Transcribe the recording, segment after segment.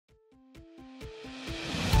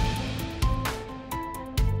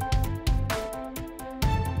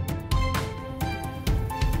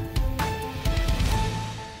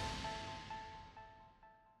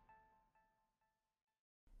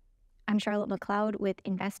Charlotte McLeod with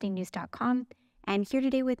investingnews.com, and here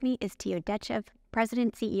today with me is Teo Dechev,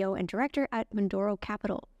 President, CEO, and Director at Mundoro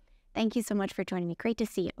Capital. Thank you so much for joining me. Great to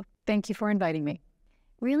see you. Thank you for inviting me.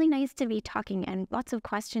 Really nice to be talking and lots of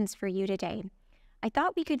questions for you today. I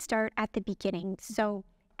thought we could start at the beginning. So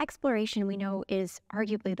exploration, we know, is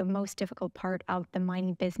arguably the most difficult part of the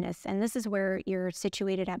mining business, and this is where you're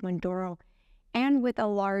situated at Mundoro and with a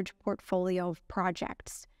large portfolio of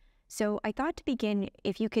projects. So I thought to begin,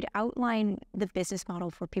 if you could outline the business model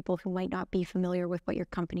for people who might not be familiar with what your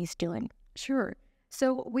company's doing. Sure.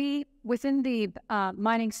 So we, within the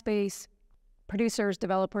mining space, producers,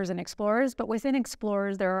 developers, and explorers, but within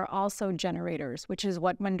explorers, there are also generators, which is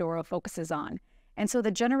what Mundoro focuses on. And so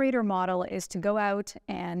the generator model is to go out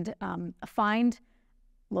and find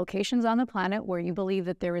locations on the planet where you believe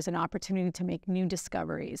that there is an opportunity to make new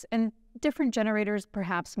discoveries. And different generators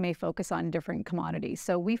perhaps may focus on different commodities.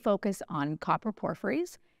 So we focus on copper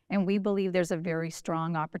porphyries, and we believe there's a very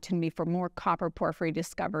strong opportunity for more copper porphyry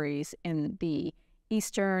discoveries in the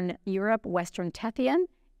Eastern Europe, Western Tethyan,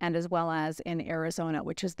 and as well as in Arizona,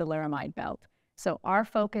 which is the Laramide Belt. So our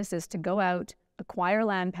focus is to go out, acquire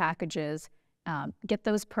land packages, get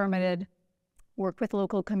those permitted, work with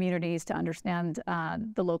local communities to understand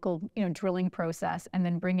the local drilling process, and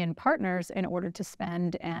then bring in partners in order to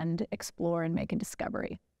spend and explore and make a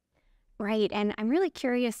discovery. Right, and I'm really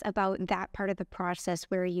curious about that part of the process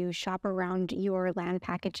where you shop around your land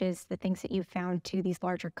packages, the things that you found to these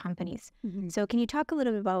larger companies. Mm-hmm. So can you talk a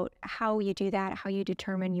little bit about how you do that, how you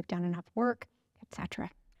determine you've done enough work,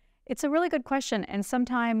 etc.? It's a really good question, and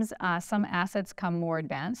sometimes some assets come more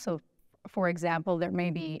advanced. So for example, there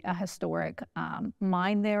may be a historic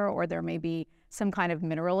mine there, or there may be some kind of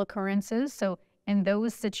mineral occurrences. So in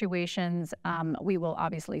those situations, we will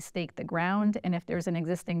obviously stake the ground. And if there's an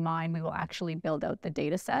existing mine, we will actually build out the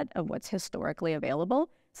data set of what's historically available.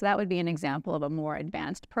 So that would be an example of a more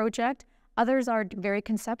advanced project. Others are very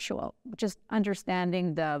conceptual, just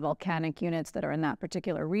understanding the volcanic units that are in that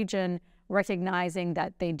particular region, recognizing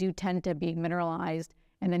that they do tend to be mineralized,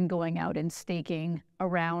 and then going out and staking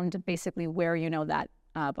around basically where that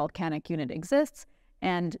volcanic unit exists,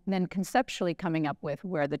 and then conceptually coming up with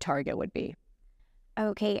where the target would be.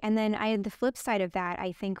 Okay, and then the flip side of that,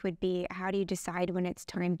 I think, would be how do you decide when it's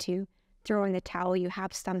time to throw in the towel? You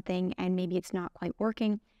have something and maybe it's not quite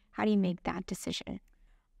working. How do you make that decision?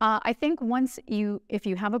 I think if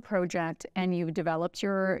you have a project and you've developed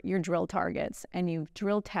your drill targets and you've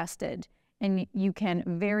drill tested, and you can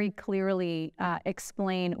very clearly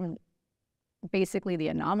explain basically the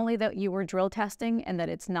anomaly that you were drill testing and that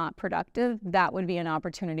it's not productive, that would be an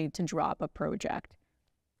opportunity to drop a project.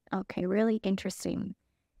 Okay, really interesting.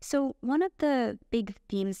 So one of the big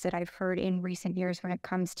themes that I've heard in recent years when it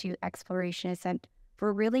comes to exploration is that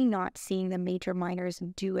we're really not seeing the major miners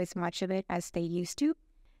do as much of it as they used to.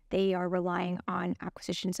 They are relying on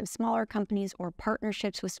acquisitions of smaller companies or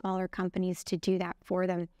partnerships with smaller companies to do that for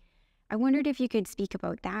them. I wondered if you could speak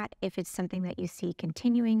about that, if it's something that you see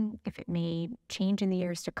continuing, if it may change in the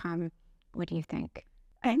years to come. What do you think?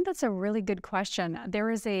 I think that's a really good question.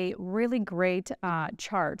 There is a really great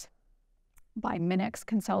chart by Minex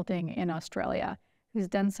Consulting in Australia, who's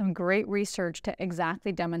done some great research to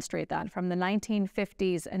exactly demonstrate that from the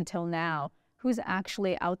 1950s until now, who's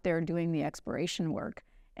actually out there doing the exploration work.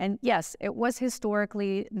 And yes, it was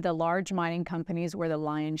historically the large mining companies were the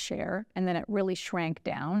lion's share, and then it really shrank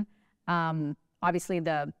down. Obviously,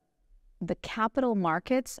 the capital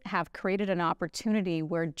markets have created an opportunity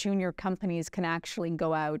where junior companies can actually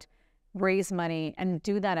go out, raise money, and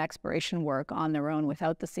do that exploration work on their own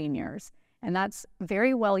without the seniors. And that's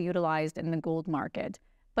very well utilized in the gold market.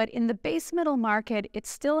 But in the base metal market, it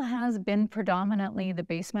still has been predominantly the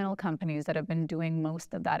base metal companies that have been doing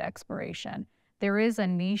most of that exploration. There is a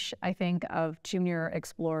niche, I think, of junior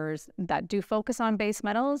explorers that do focus on base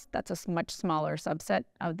metals. That's a much smaller subset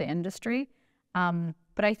of the industry.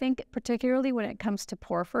 But I think particularly when it comes to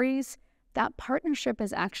porphyries, that partnership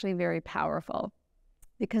is actually very powerful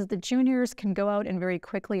because the juniors can go out and very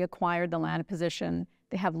quickly acquire the land position.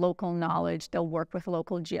 They have local knowledge. They'll work with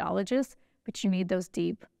local geologists, but you need those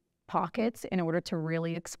deep pockets in order to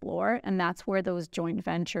really explore. And that's where those joint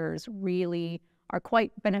ventures really are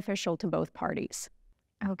quite beneficial to both parties.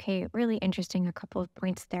 Okay, really interesting. A couple of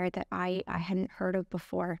points there that I hadn't heard of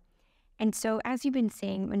before. And so as you've been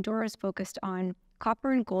saying, Mundoro is focused on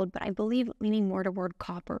copper and gold, but I believe leaning more toward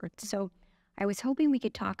copper. So I was hoping we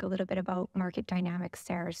could talk a little bit about market dynamics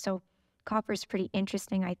there. So copper is pretty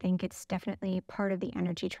interesting. I think it's definitely part of the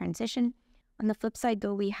energy transition. On the flip side,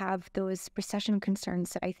 though, we have those recession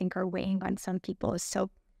concerns that I think are weighing on some people.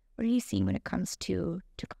 So what are you seeing when it comes to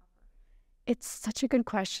copper? It's such a good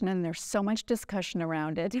question, and there's so much discussion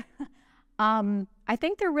around it. I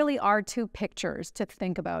think there really are two pictures to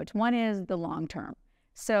think about. One is the long term.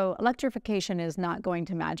 So electrification is not going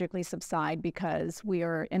to magically subside because we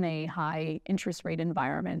are in a high interest rate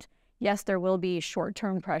environment. Yes, there will be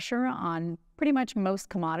short-term pressure on pretty much most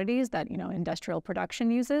commodities that, industrial production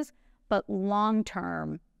uses, but long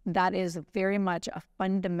term, that is very much a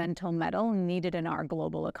fundamental metal needed in our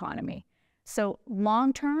global economy. So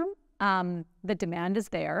long term, the demand is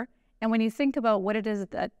there. And when you think about what it is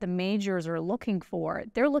that the majors are looking for,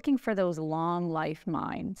 they're looking for those long life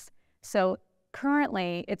mines. So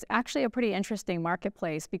currently, it's actually a pretty interesting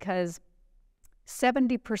marketplace because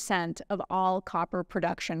 70% of all copper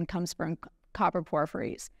production comes from copper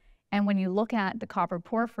porphyries. And when you look at the copper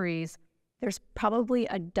porphyries, there's probably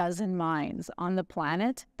a dozen mines on the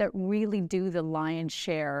planet that really do the lion's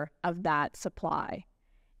share of that supply.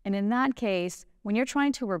 And in that case, when you're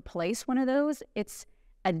trying to replace one of those, it's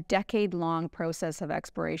a decade-long process of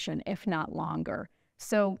exploration, if not longer.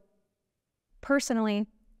 So personally,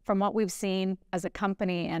 from what we've seen as a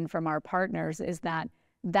company and from our partners, is that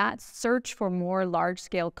search for more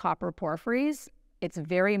large-scale copper porphyries, it's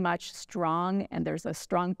very much strong, and there's a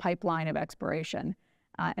strong pipeline of exploration.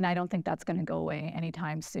 And I don't think that's going to go away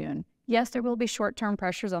anytime soon. Yes, there will be short-term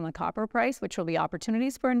pressures on the copper price, which will be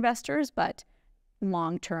opportunities for investors, but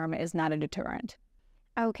long-term is not a deterrent.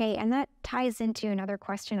 Okay, and that ties into another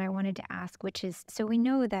question I wanted to ask, which is, so we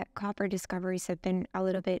know that copper discoveries have been a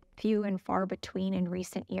little bit few and far between in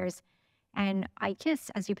recent years. And I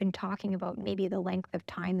guess as you've been talking about maybe the length of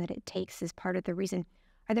time that it takes is part of the reason,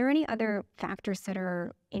 are there any other factors that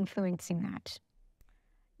are influencing that?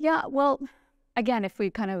 Yeah, well, again, if we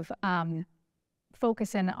kind of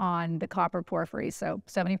focus in on the copper porphyries, so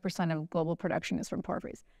 70% of global production is from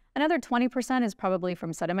porphyries. Another 20% is probably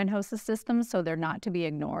from sedimentous systems, so they're not to be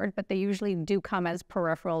ignored, but they usually do come as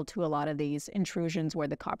peripheral to a lot of these intrusions where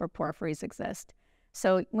the copper porphyries exist.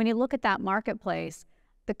 So when you look at that marketplace,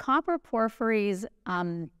 the copper porphyries,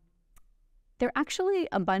 they're actually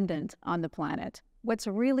abundant on the planet. What's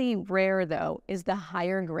really rare, though, is the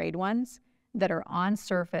higher grade ones that are on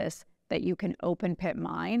surface that you can open pit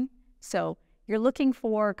mine. So you're looking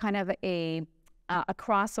for kind of a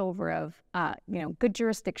crossover of, good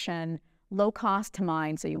jurisdiction, low cost to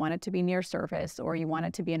mine. So you want it to be near surface, or you want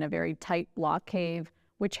it to be in a very tight block cave,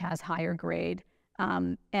 which has higher grade.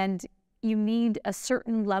 And you need a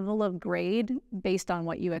certain level of grade based on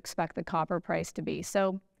what you expect the copper price to be.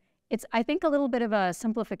 So it's, I think, a little bit of a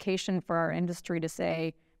simplification for our industry to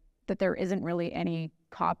say that there isn't really any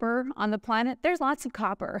copper on the planet. There's lots of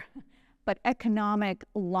copper, but economic,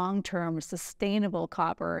 long-term, sustainable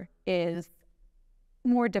copper is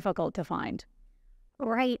more difficult to find.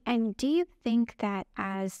 Right. And do you think that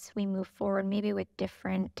as we move forward, maybe with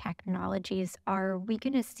different technologies, are we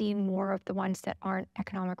going to see more of the ones that aren't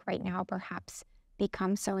economic right now perhaps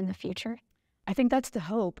become so in the future? I think that's the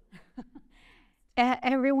hope.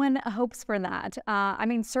 Everyone hopes for that. I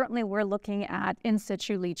mean, certainly we're looking at in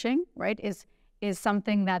situ leaching, right, is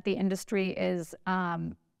something that the industry is,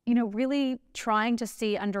 really trying to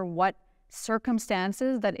see under what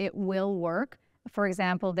circumstances that it will work. For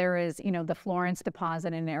example, there is, the Florence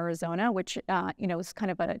deposit in Arizona, which, is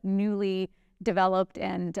kind of a newly developed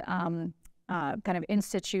and kind of in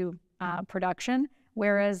situ production,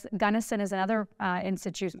 whereas Gunnison is another in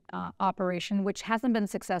situ operation, which hasn't been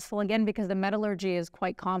successful, again, because the metallurgy is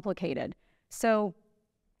quite complicated. So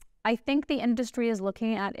I think the industry is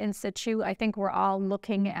looking at in situ. I think we're all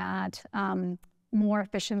looking at more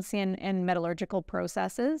efficiency in metallurgical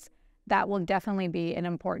processes. That will definitely be an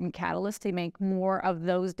important catalyst to make more of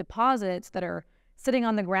those deposits that are sitting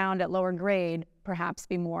on the ground at lower grade perhaps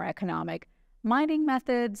be more economic. Mining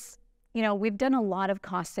methods, we've done a lot of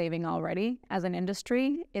cost saving already as an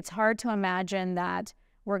industry. It's hard to imagine that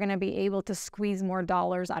we're going to be able to squeeze more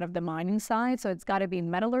dollars out of the mining side. So it's got to be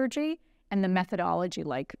metallurgy and the methodology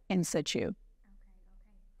like in situ. Okay.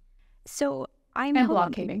 So and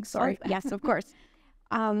block caving, sorry. Oh, yes, of course.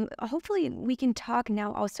 Hopefully we can talk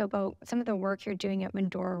now also about some of the work you're doing at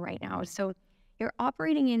Mundoro right now. So you're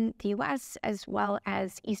operating in the US as well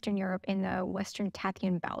as Eastern Europe in the Western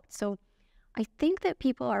Tethyan Belt. So I think that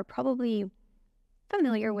people are probably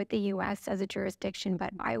familiar with the US as a jurisdiction,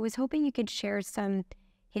 but I was hoping you could share some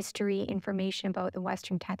history information about the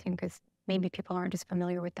Western Tethyan because maybe people aren't as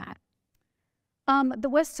familiar with that. The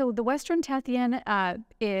Western Tethyan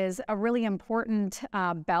is a really important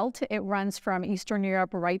belt. It runs from Eastern Europe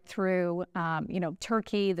right through,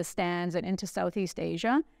 Turkey, the Stans, and into Southeast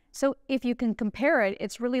Asia. So if you can compare it,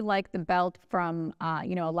 it's really like the belt from,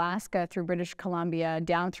 Alaska through British Columbia,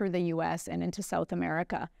 down through the U.S. and into South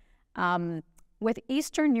America. With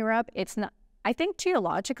Eastern Europe, it's not, I think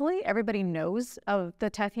geologically, everybody knows of the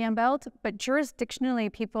Tethyan Belt, but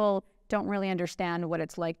jurisdictionally, people don't really understand what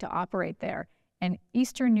it's like to operate there. And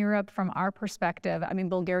Eastern Europe, from our perspective, I mean,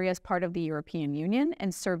 Bulgaria is part of the European Union,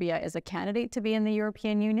 and Serbia is a candidate to be in the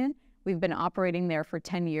European Union. We've been operating there for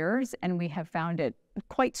 10 years, and we have found it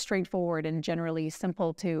quite straightforward and generally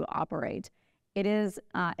simple to operate. It is,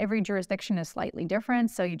 every jurisdiction is slightly different,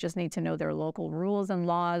 so you just need to know their local rules and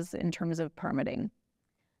laws in terms of permitting.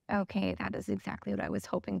 Okay, that is exactly what I was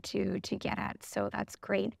hoping to get at, so that's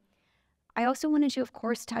great. I also wanted to, of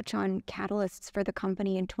course, touch on catalysts for the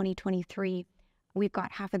company in 2023. We've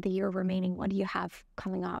got half of the year remaining. What do you have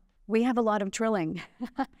coming up? We have a lot of drilling.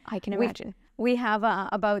 I can imagine. We have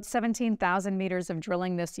about 17,000 meters of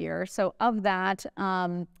drilling this year. So of that,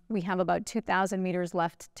 we have about 2,000 meters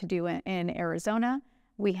left to do in Arizona.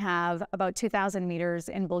 We have about 2,000 meters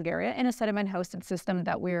in Bulgaria in a sediment-hosted system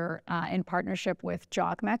that we're in partnership with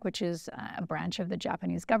JOGMEC, which is a branch of the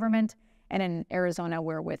Japanese government. And in Arizona,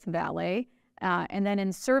 we're with Vale. And then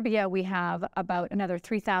in Serbia, we have about another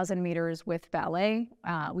 3,000 meters with Vale.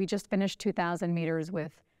 We just finished 2,000 meters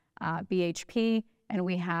with BHP, and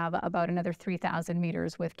we have about another 3,000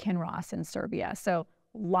 meters with Kinross in Serbia. So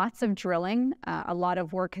lots of drilling. A lot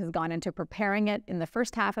of work has gone into preparing it in the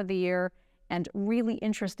first half of the year, and really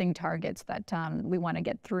interesting targets that we want to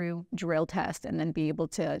get through drill test and then be able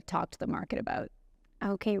to talk to the market about.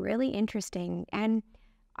 Okay, really interesting. And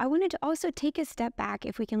I wanted to also take a step back,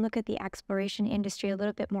 if we can look at the exploration industry a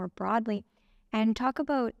little bit more broadly and talk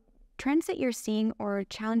about trends that you're seeing or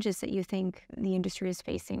challenges that you think the industry is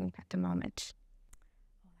facing at the moment.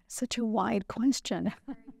 Such a wide question.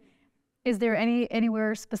 Is there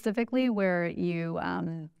anywhere specifically where you...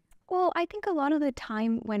 Well, I think a lot of the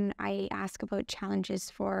time when I ask about challenges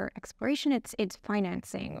for exploration, it's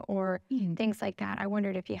financing or things like that. I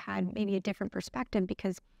wondered if you had maybe a different perspective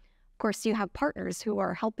because, of course, you have partners who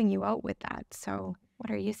are helping you out with that. So what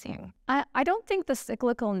are you seeing? I don't think the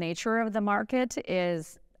cyclical nature of the market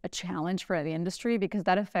is a challenge for the industry because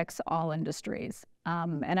that affects all industries.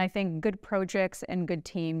 And I think good projects and good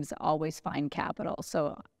teams always find capital.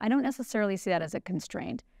 So I don't necessarily see that as a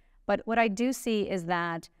constraint. But what I do see is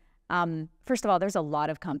that, first of all, there's a lot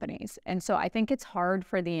of companies. And so I think it's hard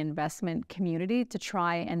for the investment community to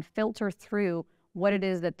try and filter through what it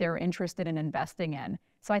is that they're interested in investing in.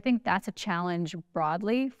 So I think that's a challenge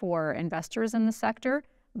broadly for investors in the sector.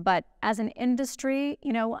 But as an industry,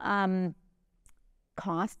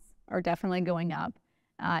 costs are definitely going up.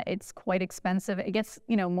 It's quite expensive. It gets,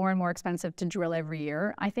 more and more expensive to drill every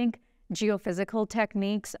year. I think geophysical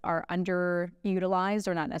techniques are underutilized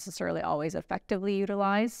or not necessarily always effectively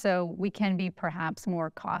utilized. So we can be perhaps more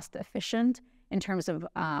cost efficient in terms of,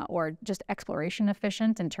 or just exploration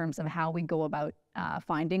efficient in terms of how we go about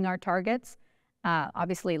finding our targets.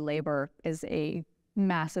 Obviously, labor is a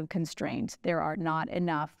massive constraint. There are not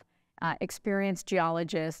enough experienced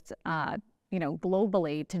geologists,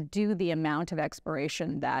 globally to do the amount of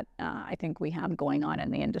exploration that I think we have going on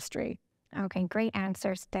in the industry. Okay, great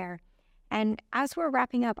answers there. And as we're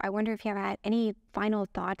wrapping up, I wonder if you have any final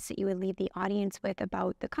thoughts that you would leave the audience with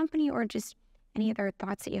about the company or just any other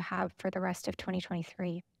thoughts that you have for the rest of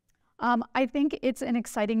 2023. I think it's an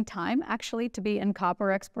exciting time, actually, to be in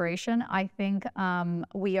copper exploration. I think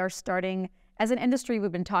we are starting, as an industry,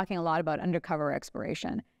 we've been talking a lot about undercover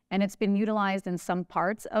exploration, and it's been utilized in some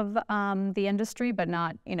parts of the industry, but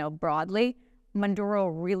not, broadly. Mundoro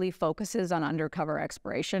really focuses on undercover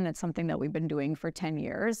exploration. It's something that we've been doing for 10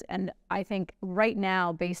 years. And I think right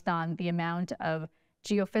now, based on the amount of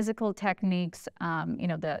geophysical techniques,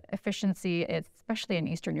 the efficiency, especially in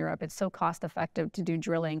Eastern Europe, it's so cost effective to do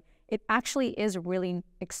drilling. It actually is really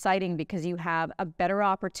exciting because you have a better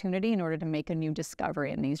opportunity in order to make a new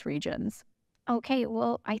discovery in these regions. Okay,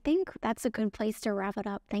 well, I think that's a good place to wrap it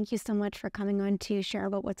up. Thank you so much for coming on to share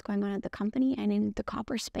about what's going on at the company and in the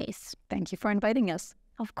copper space. Thank you for inviting us.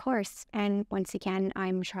 Of course. And once again,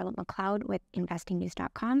 I'm Charlotte McLeod with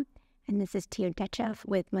investingnews.com, and this is Teo Dechev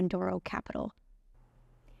with Mundoro Capital.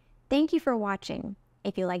 Thank you for watching.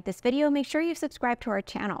 If you like this video, make sure you subscribe to our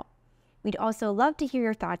channel. We'd also love to hear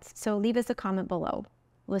your thoughts, so leave us a comment below.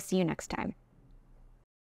 We'll see you next time.